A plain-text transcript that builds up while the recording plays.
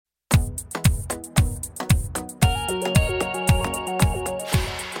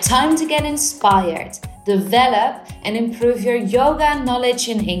Time to get inspired, develop and improve your yoga knowledge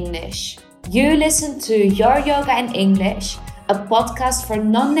in English. You listen to Your Yoga in English, a podcast for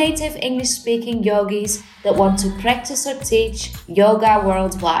non-native English-speaking yogis that want to practice or teach yoga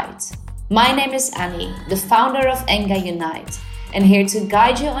worldwide. My name is Annie, the founder of Enga Unite, and here to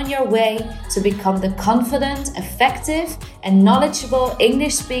guide you on your way to become the confident, effective, and knowledgeable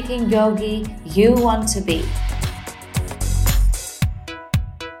English-speaking yogi you want to be.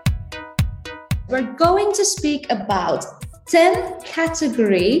 We're going to speak about 10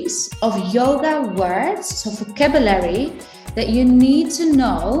 categories of yoga words, so vocabulary, that you need to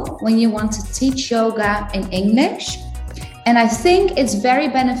know when you want to teach yoga in English. And I think it's very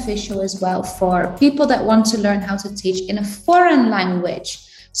beneficial as well for people that want to learn how to teach in a foreign language.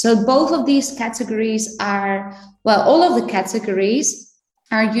 So both of these categories are, well, all of the categories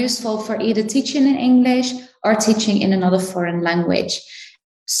are useful for either teaching in English or teaching in another foreign language.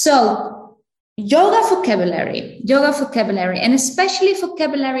 So yoga vocabulary, and especially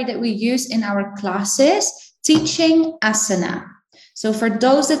vocabulary that we use in our classes, teaching asana. So for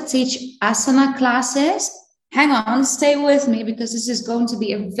those that teach asana classes, hang on, stay with me because this is going to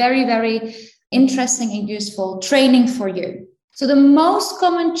be a very, very interesting and useful training for you. So the most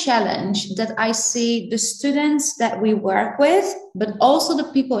common challenge that I see the students that we work with, but also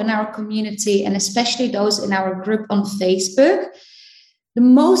the people in our community and especially those in our group on Facebook, the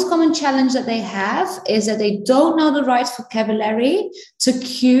most common challenge that they have is that they don't know the right vocabulary to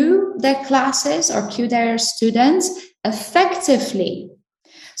cue their classes or cue their students effectively.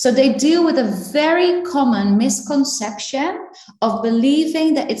 So they deal with a very common misconception of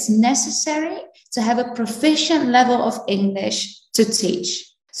believing that it's necessary to have a proficient level of English to teach.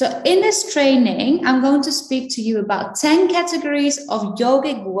 So in this training, I'm going to speak to you about 10 categories of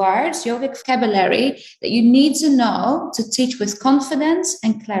yogic words, yogic vocabulary that you need to know to teach with confidence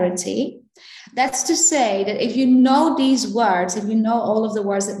and clarity. That's to say that if you know these words, if you know all of the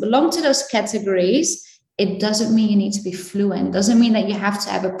words that belong to those categories, it doesn't mean you need to be fluent. It doesn't mean that you have to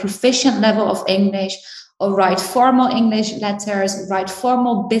have a proficient level of English or write formal English letters, write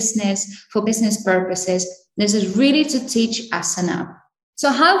formal business for business purposes. This is really to teach asana. So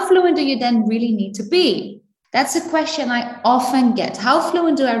how fluent do you then really need to be? That's a question I often get. How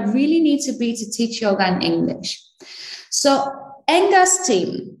fluent do I really need to be to teach yoga in English? So Enga's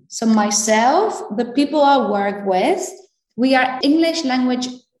team, so myself, the people I work with, we are English language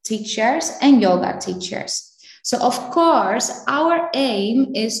teachers and yoga teachers. So of course, our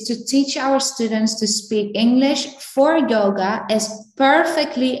aim is to teach our students to speak English for yoga as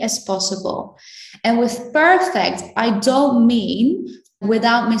perfectly as possible. And with perfect, I don't mean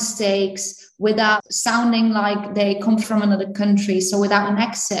without mistakes, without sounding like they come from another country, so without an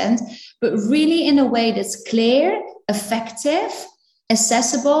accent, but really in a way that's clear, effective,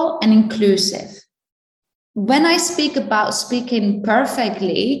 accessible, and inclusive. When I speak about speaking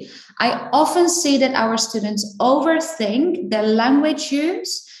perfectly, I often see that our students overthink their language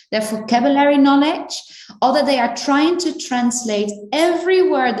use, their vocabulary knowledge, or that they are trying to translate every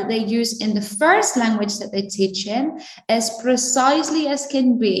word that they use in the first language that they teach in as precisely as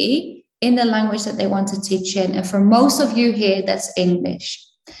can be in the language that they want to teach in. And for most of you here, that's English.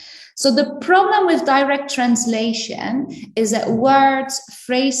 So the problem with direct translation is that words,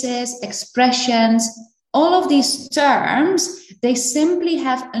 phrases, expressions, all of these terms, they simply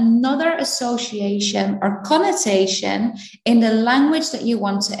have another association or connotation in the language that you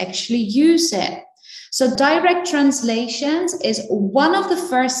want to actually use it. So direct translations is one of the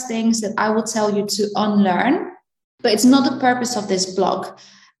first things that I will tell you to unlearn, but it's not the purpose of this blog.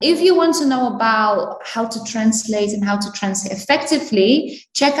 If you want to know about how to translate and how to translate effectively,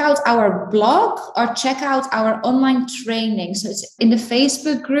 check out our blog or check out our online training. So it's in the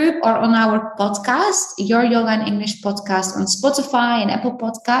Facebook group or on our podcast, Your Yoga in English podcast on Spotify and Apple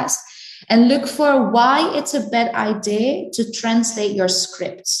Podcasts, and look for why it's a bad idea to translate your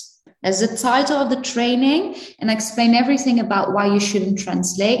scripts. That's the title of the training, and I explain everything about why you shouldn't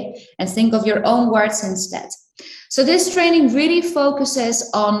translate and think of your own words instead. So this training really focuses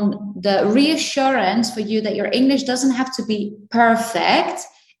on the reassurance for you that your English doesn't have to be perfect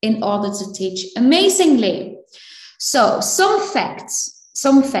in order to teach amazingly. So some facts.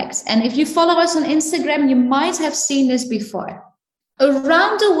 And if you follow us on Instagram, you might have seen this before.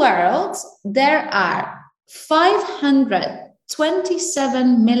 Around the world, there are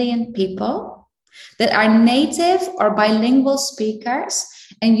 527 million people that are native or bilingual speakers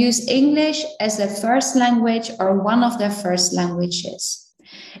and use English as their first language or one of their first languages.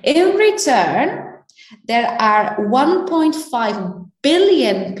 In return, there are 1.5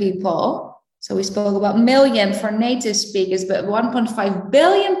 billion people. So we spoke about million for native speakers, but 1.5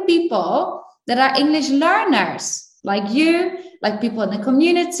 billion people that are English learners, like you, like people in the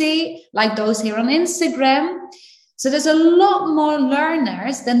community, like those here on Instagram. So there's a lot more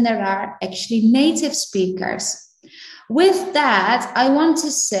learners than there are actually native speakers. With that, I want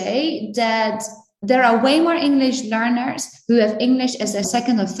to say that there are way more English learners who have English as their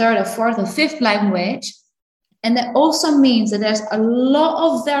second or third or fourth or fifth language. And that also means that there's a lot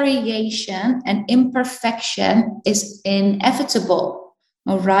of variation, and imperfection is inevitable.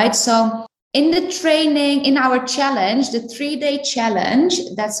 All right. So in the training, in our challenge, the 3-day challenge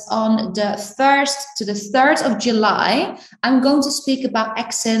that's on the 1st to the 3rd of July, I'm going to speak about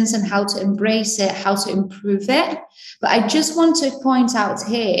accents and how to embrace it, how to improve it. But I just want to point out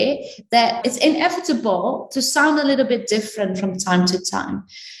here that it's inevitable to sound a little bit different from time to time.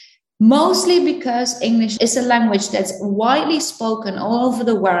 Mostly because English is a language that's widely spoken all over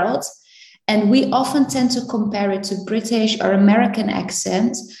the world. And we often tend to compare it to British or American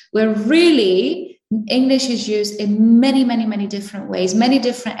accents, where really English is used in many, many, many different ways, many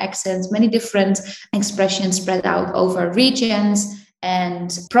different accents, many different expressions spread out over regions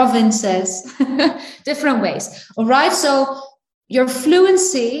and provinces, different ways. All right. So your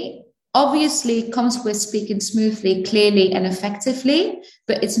fluency obviously comes with speaking smoothly, clearly, and effectively,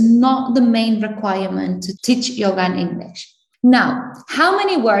 but it's not the main requirement to teach yoga in English. Now, how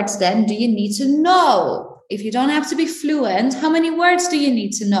many words then do you need to know? If you don't have to be fluent, how many words do you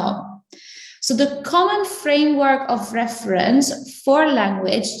need to know? So the common framework of reference for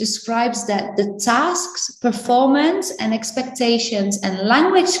language describes that the tasks, performance, and expectations and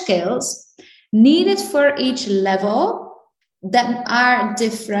language skills needed for each level that are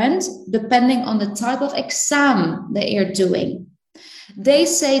different depending on the type of exam that you're doing. They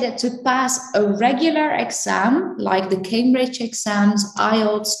say that to pass a regular exam, like the Cambridge exams,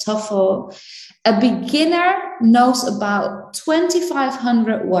 IELTS, TOEFL, a beginner knows about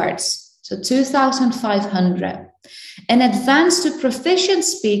 2,500 words, so 2,500. An advanced to proficient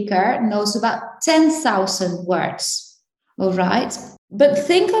speaker knows about 10,000 words, all right? But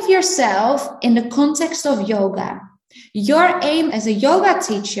think of yourself in the context of yoga. Your aim as a yoga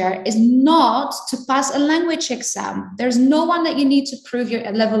teacher is not to pass a language exam. There's no one that you need to prove your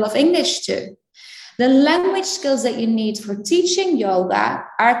level of English to. The language skills that you need for teaching yoga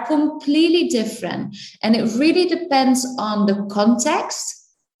are completely different. And it really depends on the context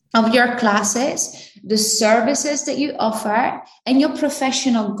of your classes, the services that you offer, and your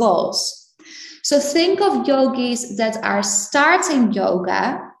professional goals. So think of yogis that are starting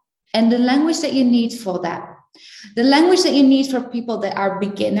yoga and the language that you need for that. The language that you need for people that are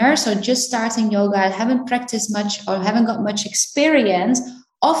beginners, so just starting yoga, haven't practiced much or haven't got much experience,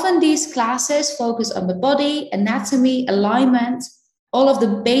 often these classes focus on the body, anatomy, alignment, all of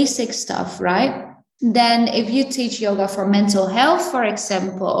the basic stuff, right? Then if you teach yoga for mental health, for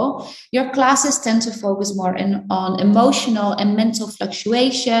example, your classes tend to focus more on emotional and mental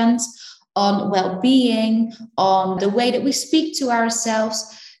fluctuations, on well-being, on the way that we speak to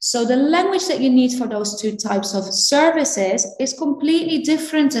ourselves. So the language that you need for those two types of services is completely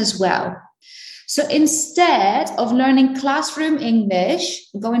different as well. So instead of learning classroom English,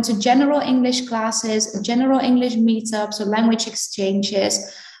 going to general English classes, general English meetups or language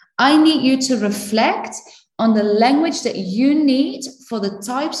exchanges, I need you to reflect on the language that you need for the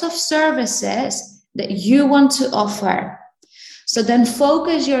types of services that you want to offer. So then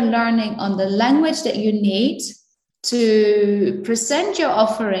focus your learning on the language that you need to present your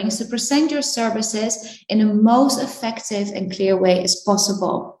offerings, to present your services in the most effective and clear way as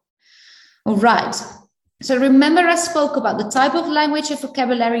possible. All right. So remember, I spoke about the type of language and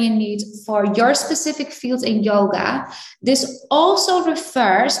vocabulary you need for your specific field in yoga. This also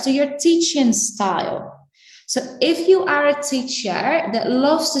refers to your teaching style. So if you are a teacher that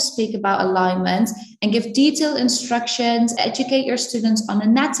loves to speak about alignment and give detailed instructions, educate your students on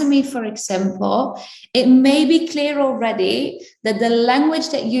anatomy, for example, it may be clear already that the language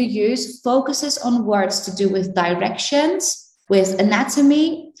that you use focuses on words to do with directions, with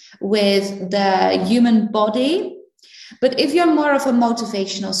anatomy, with the human body. But if you're more of a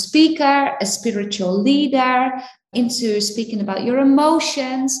motivational speaker, a spiritual leader, into speaking about your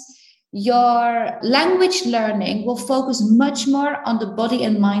emotions, your language learning will focus much more on the body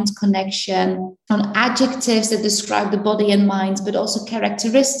and mind connection, on adjectives that describe the body and mind, but also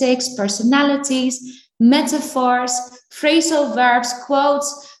characteristics, personalities, metaphors, phrasal verbs,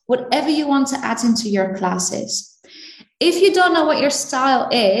 quotes, whatever you want to add into your classes. If you don't know what your style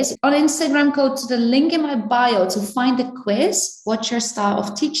is, on Instagram, go to the link in my bio to find the quiz, What's Your Style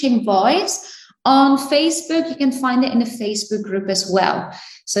of Teaching Voice. On Facebook, you can find it in a Facebook group as well,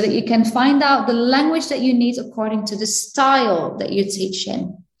 so that you can find out the language that you need according to the style that you teach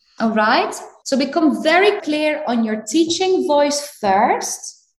in. All right? So become very clear on your teaching voice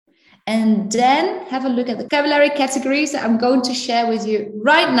first, and then have a look at the vocabulary categories that I'm going to share with you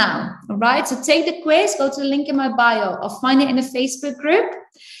right now. All right? So take the quiz, go to the link in my bio, or find it in a Facebook group,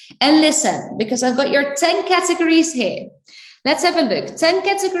 and listen, because I've got your 10 categories here. Let's have a look. 10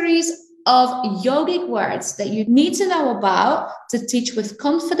 categories of yogic words that you need to know about to teach with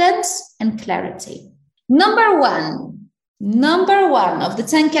confidence and clarity. Number one of the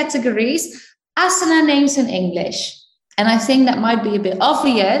 10 categories, asana names in English. And I think that might be a bit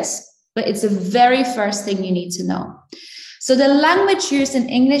obvious, but it's the very first thing you need to know. So the language used in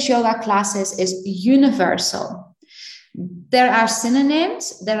English yoga classes is universal. There are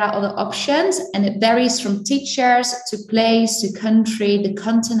synonyms, there are other options, and it varies from teachers to place to country, the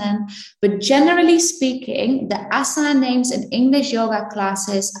continent. But generally speaking, the asana names in English yoga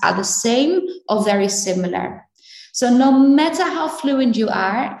classes are the same or very similar. So no matter how fluent you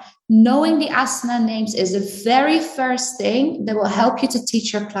are, knowing the asana names is the very first thing that will help you to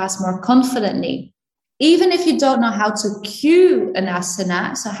teach your class more confidently. Even if you don't know how to cue an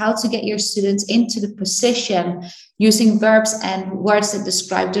asana, so how to get your students into the position using verbs and words that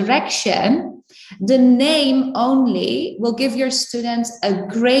describe direction, the name only will give your students a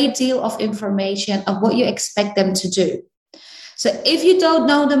great deal of information of what you expect them to do. So if you don't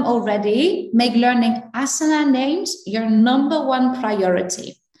know them already, make learning asana names your number one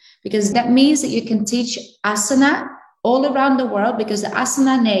priority, because that means that you can teach asana all around the world, because the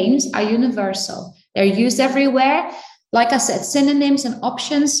asana names are universal. They're used everywhere. Like I said, synonyms and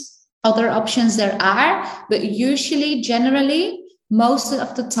options, other options there are, but usually, generally, most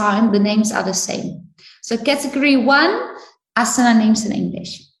of the time, the names are the same. So category 1, asana names in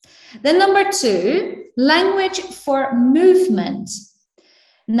English. Then number 2, language for movement.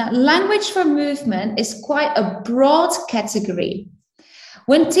 Now, language for movement is quite a broad category.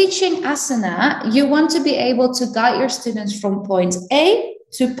 When teaching asana, you want to be able to guide your students from point A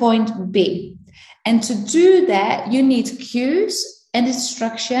to point B. And to do that, you need cues and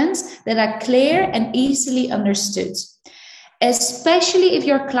instructions that are clear and easily understood. Especially if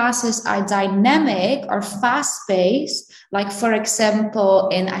your classes are dynamic or fast-paced, like for example,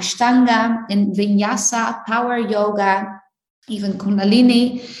 in Ashtanga, in Vinyasa, Power Yoga, even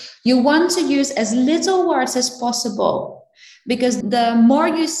Kundalini, you want to use as little words as possible, because the more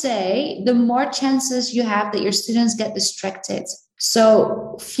you say, the more chances you have that your students get distracted.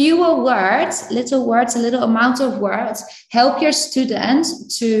 So fewer words, a little amount of words, help your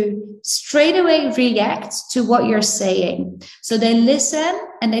students to straight away react to what you're saying. So they listen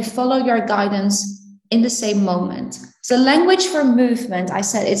and they follow your guidance in the same moment. So language for movement, I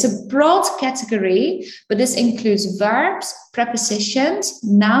said it's a broad category, but this includes verbs, prepositions,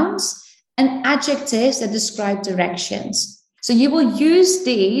 nouns, and adjectives that describe directions. So you will use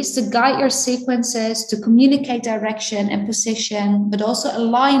these to guide your sequences, to communicate direction and position, but also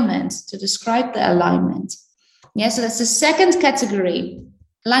alignment, to describe the alignment. Yeah, so that's the second category,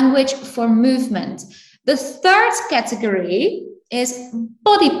 language for movement. The third category is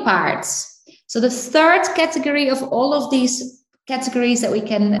body parts. So the third category of all of these categories that we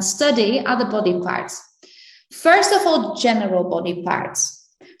can study are the body parts. First of all, general body parts.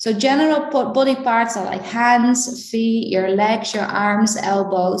 So general body parts are like hands, feet, your legs, your arms,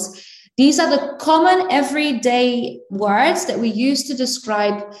 elbows. These are the common everyday words that we use to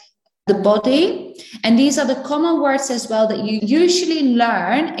describe the body. And these are the common words as well that you usually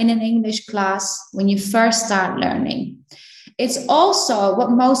learn in an English class when you first start learning. It's also what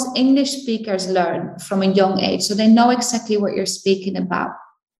most English speakers learn from a young age, so they know exactly what you're speaking about.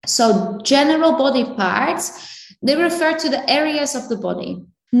 So general body parts, they refer to the areas of the body.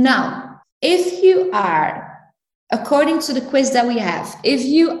 Now, if you are, according to the quiz that we have, if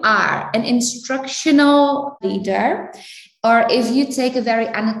you are an instructional leader, or if you take a very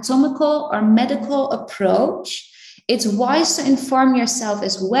anatomical or medical approach, it's wise to inform yourself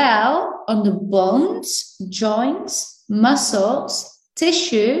as well on the bones, joints, muscles,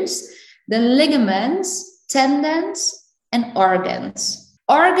 tissues, the ligaments, tendons, and organs.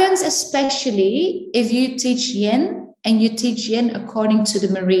 Organs, especially if you teach yin, and you teach yin according to the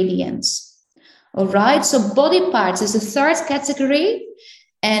meridians. All right, so body parts is the third category.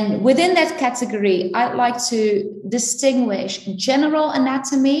 And within that category, I'd like to distinguish general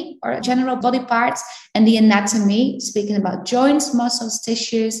anatomy or general body parts and the anatomy, speaking about joints, muscles,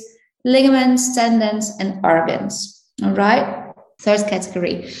 tissues, ligaments, tendons, and organs. All right, third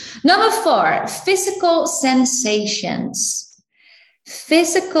category. Number 4, physical sensations.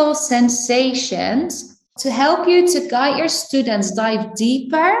 physical sensations to help you to guide your students dive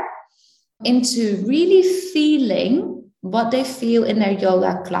deeper into really feeling what they feel in their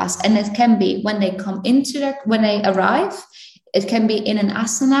yoga class. And it can be when they when they arrive, it can be in an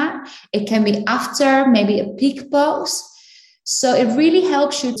asana, it can be after maybe a peak pose. So it really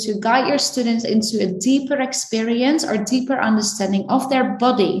helps you to guide your students into a deeper experience or deeper understanding of their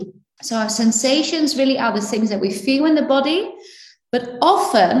body. So our sensations really are the things that we feel in the body, but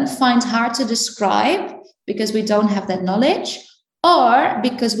often find hard to describe because we don't have that knowledge or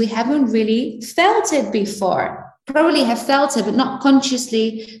because we haven't really felt it before. Probably have felt it, but not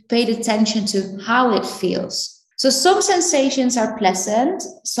consciously paid attention to how it feels. So some sensations are pleasant,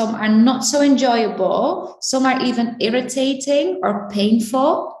 some are not so enjoyable, some are even irritating or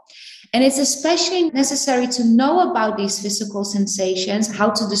painful. And it's especially necessary to know about these physical sensations, how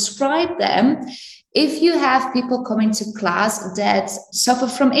to describe them, if you have people coming to class that suffer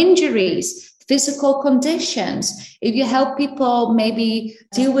from injuries, physical conditions, if you help people maybe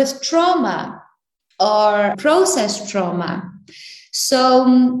deal with trauma or process trauma.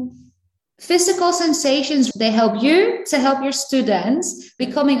 So physical sensations, they help you to help your students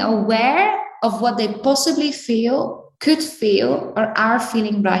becoming aware of what they possibly feel, could feel, or are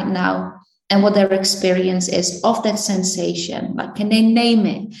feeling right now, and what their experience is of that sensation. Like, can they name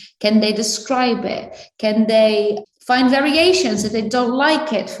it? Can they describe it? Can they find variations if they don't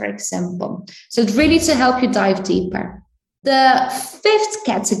like it, for example? So it's really to help you dive deeper. The fifth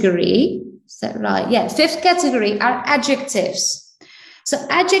category, is that right? Yeah, fifth category are adjectives. So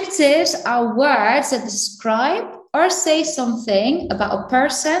adjectives are words that describe or say something about a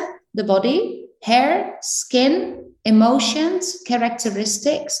person, the body, hair, skin, emotions,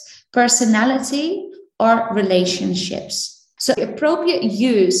 characteristics, personality, or relationships. So the appropriate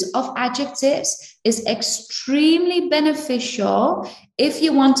use of adjectives is extremely beneficial if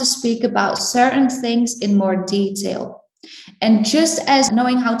you want to speak about certain things in more detail. And just as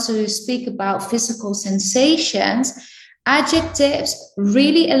knowing how to speak about physical sensations, adjectives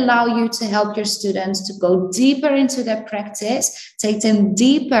really allow you to help your students to go deeper into their practice, take them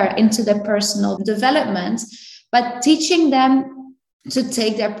deeper into their personal development, by teaching them to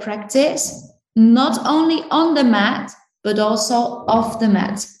take their practice not only on the mat, but also off the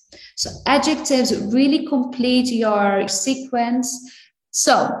mat. So adjectives really complete your sequence.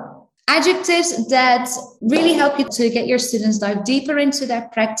 So adjectives that really help you to get your students dive deeper into their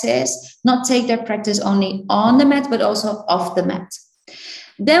practice, not take their practice only on the mat, but also off the mat.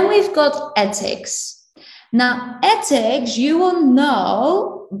 Then we've got ethics. Now, ethics, you will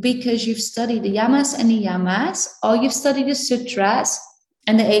know because you've studied the yamas and niyamas, or you've studied the sutras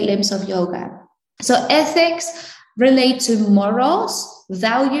and the 8 limbs of yoga. So ethics relate to morals,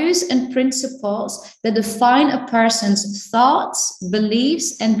 values, and principles that define a person's thoughts,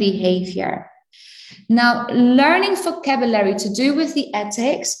 beliefs, and behavior. Now, learning vocabulary to do with the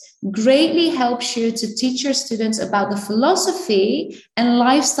ethics greatly helps you to teach your students about the philosophy and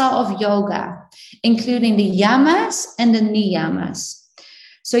lifestyle of yoga, including the yamas and the niyamas.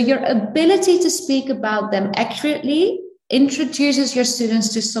 So your ability to speak about them accurately introduces your students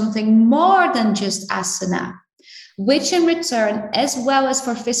to something more than just asana, which in return, as well as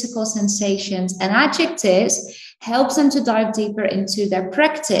for physical sensations and adjectives, helps them to dive deeper into their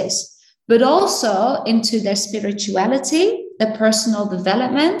practice, but also into their spirituality, their personal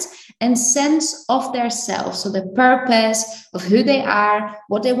development, and sense of their self. So the purpose of who they are,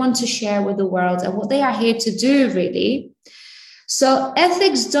 what they want to share with the world, and what they are here to do, really. So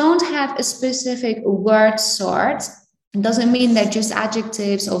ethics don't have a specific word sort. It doesn't mean they're just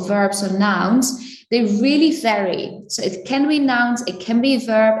adjectives or verbs or nouns. They really vary. So it can be nouns, it can be a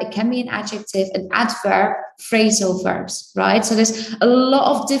verb, it can be an adjective, an adverb, phrasal verbs, right? So there's a lot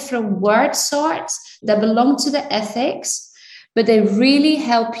of different word sorts that belong to the ethics, but they really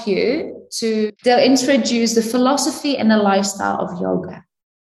help you they'll introduce the philosophy and the lifestyle of yoga.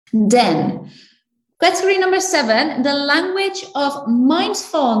 Then, category number 7, the language of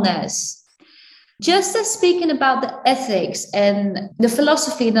mindfulness. Just as speaking about the ethics and the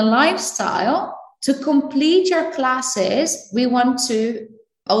philosophy and the lifestyle, to complete your classes, we want to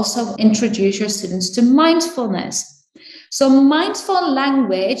also introduce your students to mindfulness. So mindful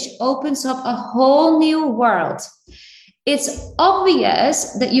language opens up a whole new world. It's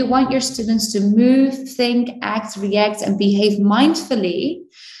obvious that you want your students to move, think, act, react, and behave mindfully,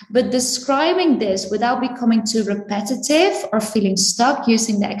 but describing this without becoming too repetitive or feeling stuck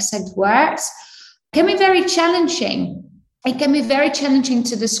using the exact words can be very challenging. It can be very challenging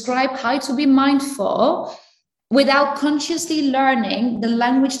to describe how to be mindful without consciously learning the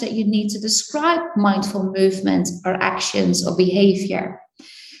language that you need to describe mindful movement or actions or behavior.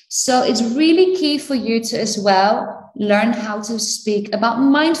 So it's really key for you to as well learn how to speak about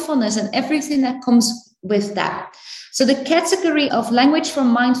mindfulness and everything that comes with that. So the category of language for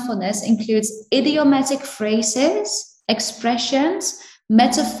mindfulness includes idiomatic phrases, expressions,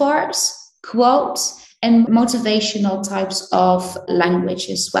 metaphors, quotes, and motivational types of language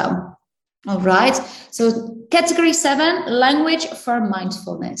as well. All right. So category 7, language for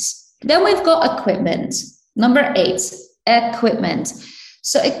mindfulness. Then we've got equipment. Number 8, equipment.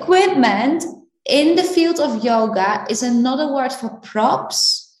 So equipment in the field of yoga is another word for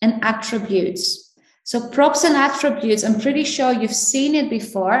props and attributes. So props and attributes, I'm pretty sure you've seen it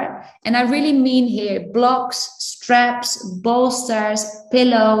before. And I really mean here blocks, straps, bolsters,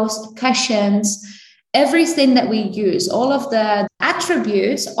 pillows, cushions, everything that we use, all of the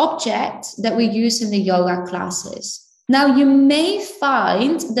attributes, objects that we use in the yoga classes. Now, you may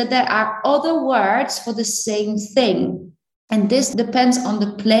find that there are other words for the same thing, and this depends on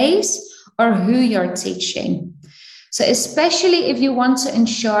the place or who you're teaching. So especially if you want to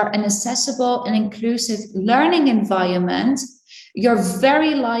ensure an accessible and inclusive learning environment, you're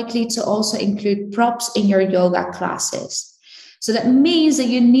very likely to also include props in your yoga classes. So that means that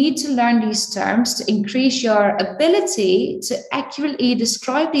you need to learn these terms to increase your ability to accurately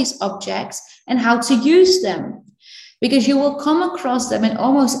describe these objects and how to use them. Because you will come across them in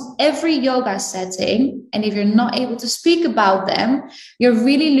almost every yoga setting. And if you're not able to speak about them, you're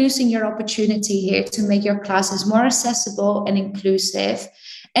really losing your opportunity here to make your classes more accessible and inclusive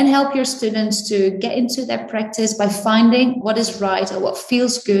and help your students to get into their practice by finding what is right or what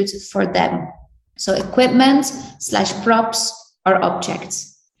feels good for them. So equipment/props or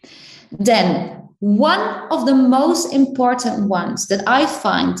objects. Then one of the most important ones that I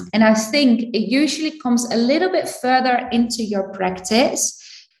find, and I think it usually comes a little bit further into your practice,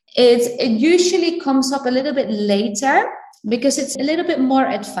 it usually comes up a little bit later because it's a little bit more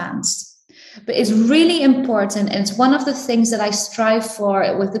advanced. But it's really important, and it's one of the things that I strive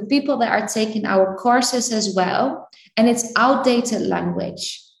for with the people that are taking our courses as well, and it's outdated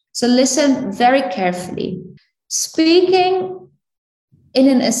language. So listen very carefully. Speaking in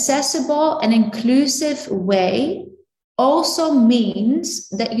an accessible and inclusive way also means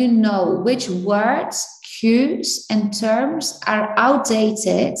that you know which words, cues, and terms are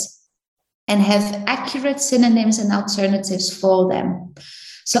outdated and have accurate synonyms and alternatives for them.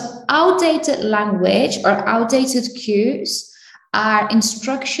 So outdated language or outdated cues are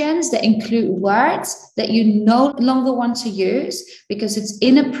instructions that include words that you no longer want to use because it's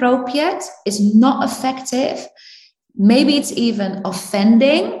inappropriate, it's not effective. Maybe it's even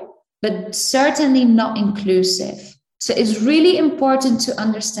offending, but certainly not inclusive. So it's really important to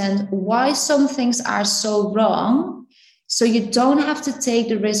understand why some things are so wrong, so you don't have to take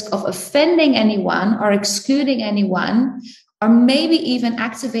the risk of offending anyone or excluding anyone, or maybe even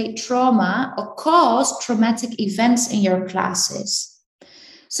activate trauma or cause traumatic events in your classes.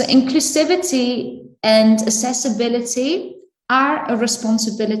 So inclusivity and accessibility are a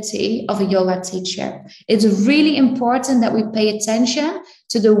responsibility of a yoga teacher. It's really important that we pay attention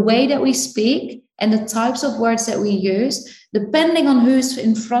to the way that we speak and the types of words that we use, depending on who's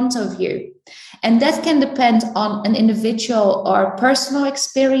in front of you. And that can depend on an individual or personal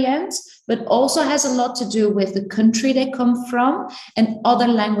experience, but also has a lot to do with the country they come from and other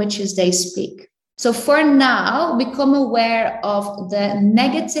languages they speak. So for now, become aware of the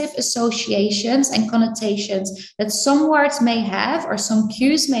negative associations and connotations that some words may have or some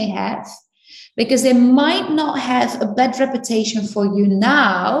cues may have, because they might not have a bad reputation for you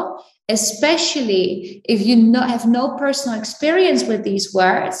now, especially if you have no personal experience with these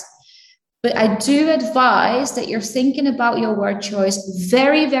words. But I do advise that you're thinking about your word choice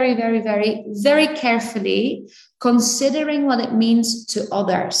very, very, very, very, very carefully, considering what it means to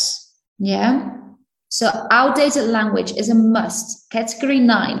others. Yeah. So outdated language is a must. Category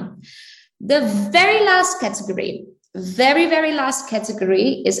 9. The very last category, very, very last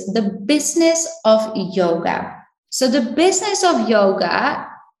category is the business of yoga. So the business of yoga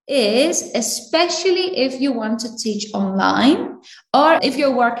is, especially if you want to teach online or if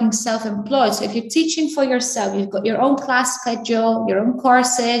you're working self-employed. So if you're teaching for yourself, you've got your own class schedule, your own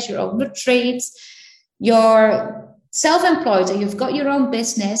courses, your own retreats, you're self-employed and you've got your own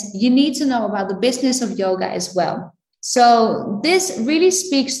business, you need to know about the business of yoga as well. So this really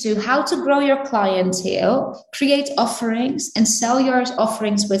speaks to how to grow your clientele, create offerings, and sell your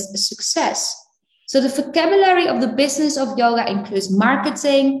offerings with success. So the vocabulary of the business of yoga includes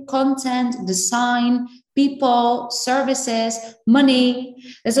marketing, content, design, people, services, money.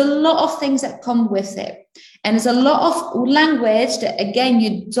 There's a lot of things that come with it. And there's a lot of language that, again,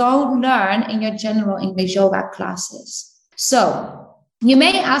 you don't learn in your general English yoga classes. So you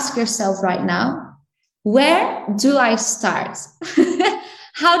may ask yourself right now, where do I start?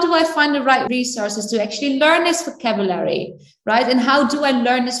 How do I find the right resources to actually learn this vocabulary, right? And how do I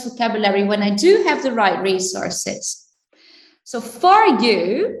learn this vocabulary when I do have the right resources? So for you,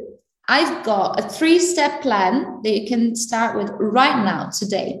 I've got a 3-step plan that you can start with right now,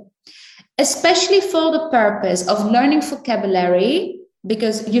 today, especially for the purpose of learning vocabulary,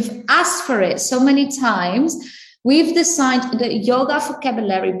 because you've asked for it so many times. We've designed the Yoga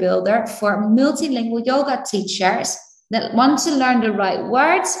Vocabulary Builder for multilingual yoga teachers that want to learn the right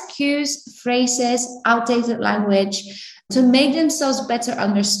words, cues, phrases, outdated language to make themselves better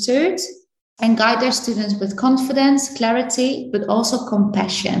understood and guide their students with confidence, clarity, but also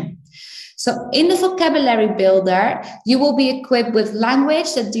compassion. So in the Vocabulary Builder, you will be equipped with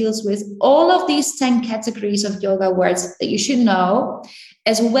language that deals with all of these 10 categories of yoga words that you should know,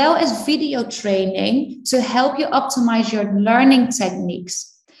 as well as video training to help you optimize your learning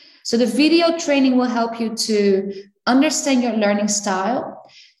techniques. So the video training will help you to understand your learning style,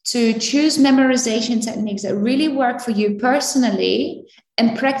 to choose memorization techniques that really work for you personally,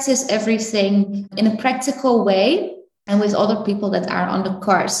 and practice everything in a practical way and with other people that are on the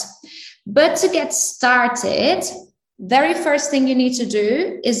course. But to get started, very first thing you need to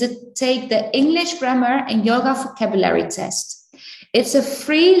do is to take the English grammar and yoga vocabulary test. It's a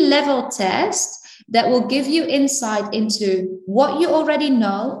free level test that will give you insight into what you already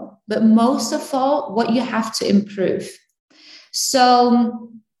know, but most of all, what you have to improve.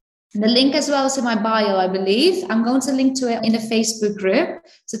 So the link as well is in my bio, I believe. I'm going to link to it in the Facebook group.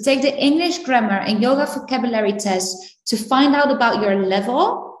 So take the English grammar and yoga vocabulary test to find out about your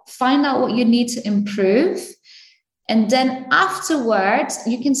level, find out what you need to improve. And then afterwards,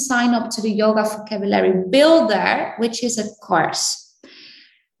 you can sign up to the Yoga Vocabulary Builder, which is a course.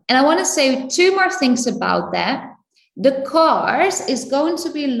 And I want to say 2 more things about that. The course is going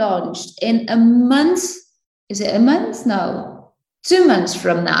to be launched in a month. Is it a month? No, 2 months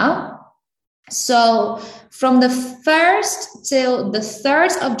from now. So from the 1st till the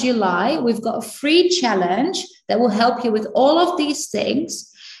 3rd of July, we've got a free challenge that will help you with all of these things.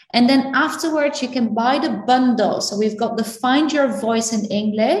 And then afterwards, you can buy the bundle. So we've got the Find Your Voice in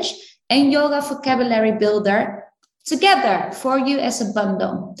English and Yoga Vocabulary Builder together for you as a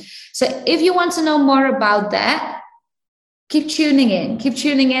bundle. So if you want to know more about that, keep tuning in. Keep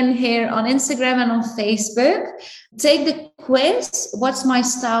tuning in here on Instagram and on Facebook. Take the quiz, What's My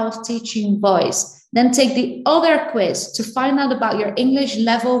Style of Teaching Voice? Then take the other quiz to find out about your English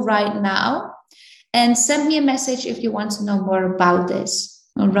level right now. And send me a message if you want to know more about this.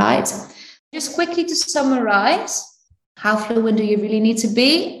 All right. Just quickly to summarize, how fluent do you really need to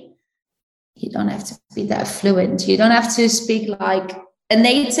be? You don't have to be that fluent. You don't have to speak like a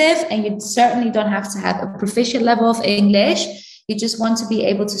native, and you certainly don't have to have a proficient level of English. You just want to be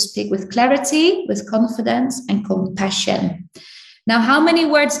able to speak with clarity, with confidence and compassion. Now, how many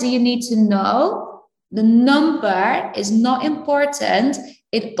words do you need to know? The number is not important.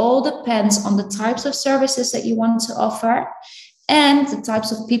 It all depends on the types of services that you want to offer and the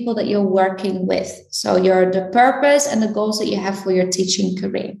types of people that you're working with. So the purpose and the goals that you have for your teaching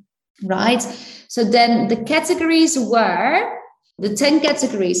career, right? So then the categories were the 10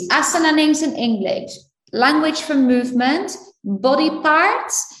 categories: asana names in English, language for movement, body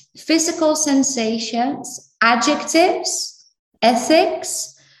parts, physical sensations, adjectives,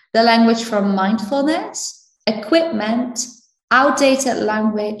 ethics, the language for mindfulness, equipment, outdated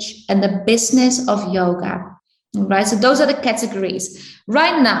language, and the business of yoga. All right, so those are the categories.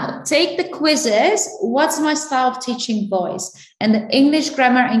 Right now, take the quizzes, What's My Style of Teaching Voice, and the English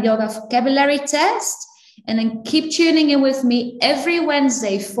Grammar and Yoga Vocabulary Test, and then keep tuning in with me every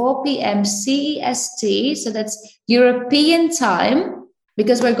Wednesday, 4 p.m. CEST, so that's European time,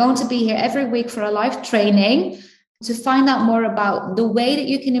 because we're going to be here every week for a live training to find out more about the way that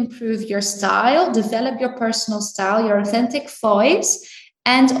you can improve your style, develop your personal style, your authentic voice,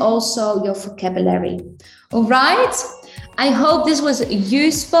 and also your vocabulary. All right. I hope this was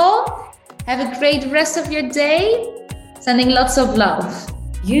useful. Have a great rest of your day. Sending lots of love.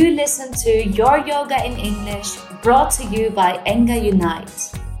 You listen to Your Yoga in English, brought to you by Enga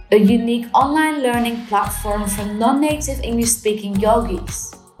Unite, a unique online learning platform for non-native English-speaking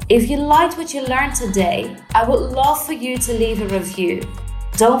yogis. If you liked what you learned today, I would love for you to leave a review.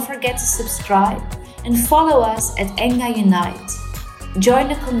 Don't forget to subscribe and follow us at Enga Unite. Join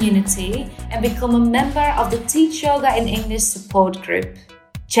the community and become a member of the Teach Yoga in English support group.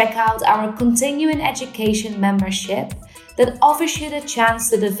 Check out our continuing education membership that offers you the chance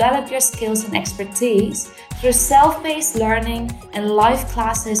to develop your skills and expertise through self-paced learning and live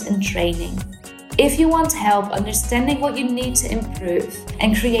classes and training. If you want help understanding what you need to improve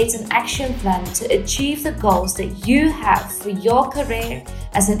and create an action plan to achieve the goals that you have for your career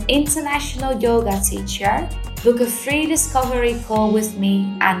as an international yoga teacher, book a free discovery call with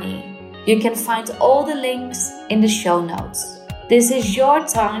me, Annie. You can find all the links in the show notes. This is your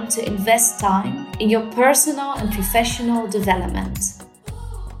time to invest time in your personal and professional development.